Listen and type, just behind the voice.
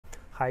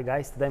Hi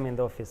guys, today I'm in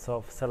the office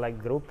of Select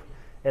Group.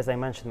 As I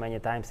mentioned many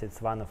times,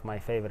 it's one of my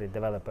favorite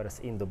developers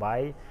in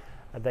Dubai.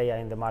 They are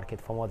in the market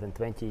for more than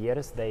 20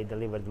 years. They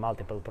delivered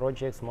multiple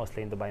projects,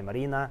 mostly in Dubai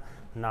Marina.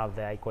 Now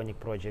the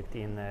iconic project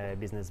in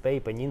Business Bay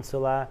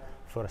Peninsula,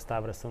 first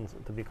tower soon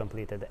to be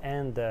completed,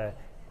 and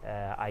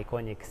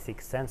iconic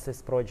Six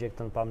Senses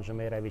project on Palm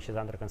Jumeirah, which is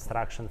under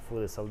construction,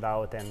 fully sold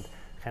out and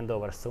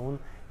handover soon.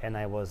 And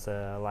I was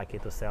lucky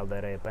to sell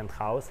the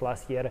penthouse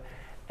last year.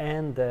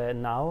 And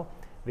now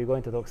we're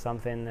going to talk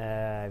something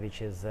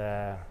which is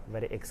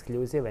very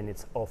exclusive, and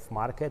it's off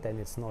market and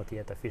it's not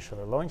yet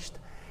officially launched.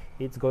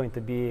 It's going to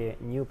be a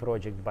new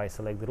project by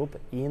Select Group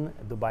in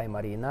Dubai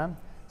Marina.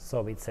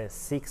 So it's a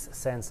Six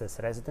Senses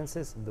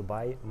Residences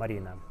Dubai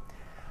Marina.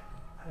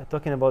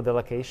 Talking about the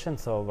location,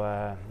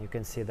 so you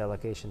can see the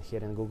location here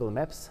in Google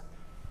Maps.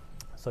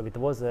 So it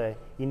was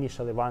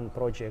initially one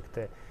project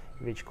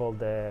which called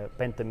the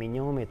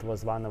Pentaminium. It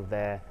was one of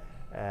the,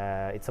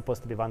 it's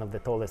supposed to be one of the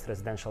tallest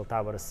residential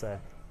towers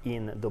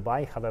in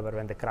Dubai. However,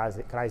 when the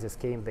crisis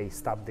came, they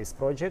stopped this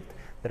project.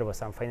 There were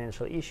some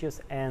financial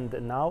issues, and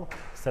now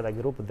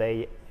Select Group,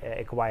 they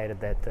acquired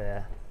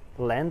that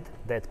land,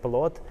 that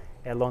plot,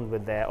 along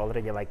with the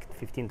already like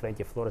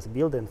 15-20 floors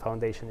built, and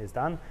foundation is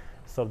done.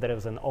 So there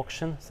was an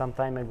auction some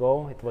time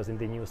ago. It was in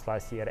the news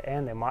last year,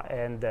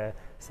 and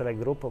Select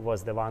Group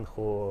was the one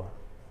who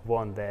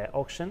won the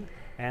auction,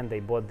 and they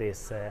bought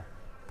this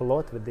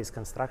plot with this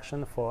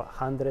construction for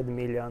 $100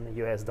 million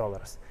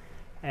US.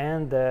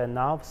 And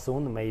now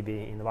soon,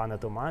 maybe in 1 or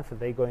 2 months,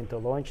 they're going to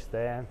launch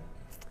the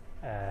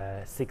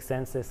Six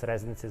Senses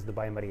Residences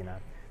Dubai Marina.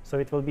 So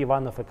it will be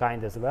one of a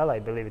kind as well. I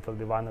believe it will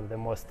be one of the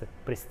most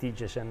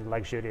prestigious and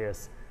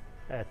luxurious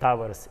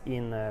towers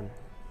in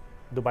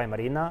Dubai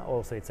Marina.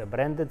 Also, it's a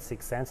branded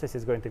Six Senses.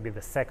 It's going to be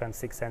the second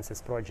Six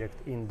Senses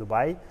project in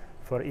Dubai,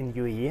 in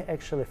UAE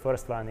actually.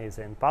 First one is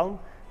in Palm,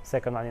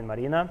 second one in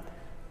Marina.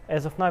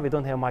 As of now, we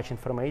don't have much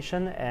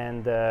information,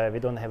 and we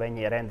don't have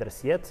any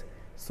renders yet.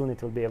 Soon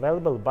it will be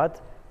available, but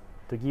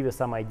to give you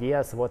some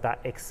ideas what are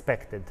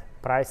expected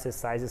prices,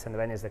 sizes, and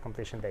when is the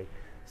completion date.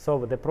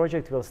 So the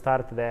project will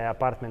start the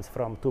apartments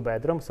from 2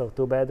 bedrooms, so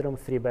 2 bedroom,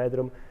 3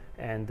 bedroom,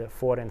 and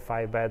 4 and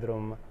 5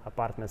 bedroom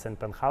apartments and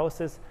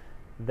penthouses.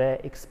 The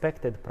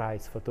expected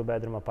price for 2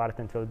 bedroom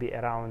apartment will be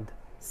around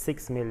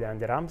 6 million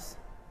dirhams,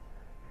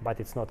 but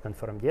it's not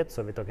confirmed yet,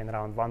 so we're talking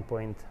around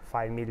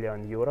 1.5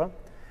 million euro,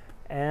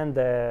 and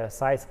the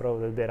size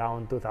probably will be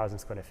around 2,000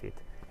 square feet.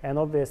 And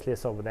obviously,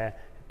 so the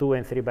 2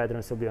 and 3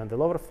 bedrooms will be on the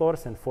lower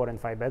floors, and 4 and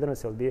 5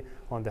 bedrooms will be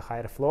on the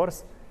higher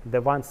floors.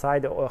 The one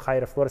side or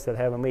higher floors will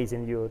have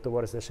amazing view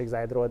towards the Sheikh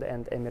Zayed Road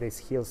and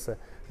Emirates Hills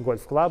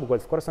Golf Club,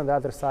 golf course on the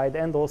other side,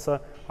 and also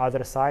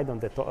other side on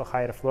the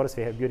higher floors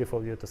we have beautiful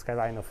view to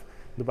skyline of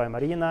Dubai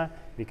Marina.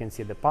 We can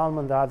see the Palm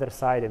on the other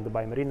side and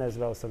Dubai Marina as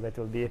well, so that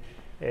will be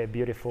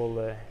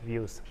beautiful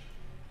views.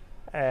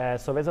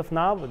 So as of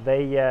now,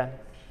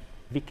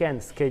 we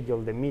can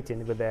schedule the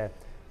meeting with the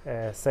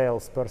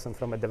salesperson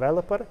from a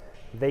developer.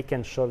 They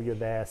can show you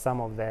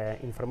some of the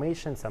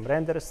information, some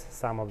renders,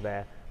 some of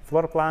the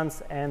floor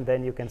plans, and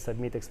then you can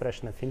submit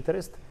expression of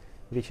interest,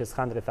 which is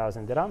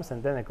 100,000 dirhams,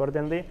 and then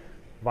accordingly,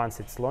 once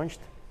it's launched,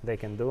 they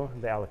can do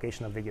the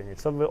allocation of the unit.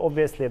 So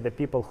obviously the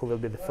people who will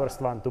be the first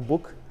one to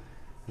book,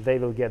 they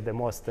will get the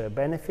most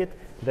benefit.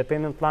 The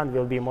payment plan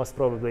will be most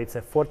probably it's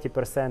a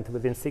 40%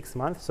 within 6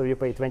 months, so you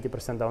pay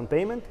 20% down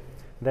payment,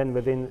 then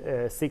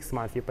within 6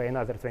 months you pay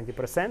another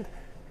 20%,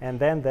 and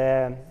then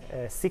the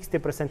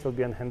 60% will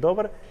be on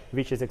handover,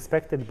 which is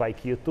expected by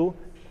Q2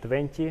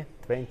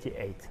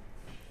 2028.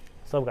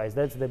 So guys,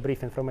 that's the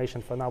brief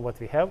information for now what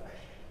we have.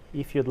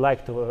 If you'd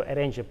like to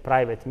arrange a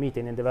private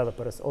meeting in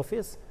developer's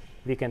office,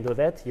 we can do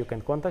that. You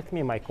can contact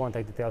me, my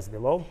contact details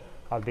below.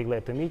 I'll be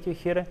glad to meet you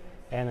here,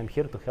 and I'm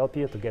here to help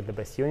you to get the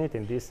best unit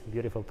in this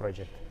beautiful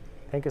project.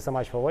 Thank you so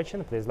much for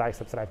watching. Please like,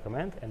 subscribe,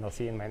 comment, and I'll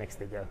see you in my next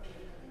video.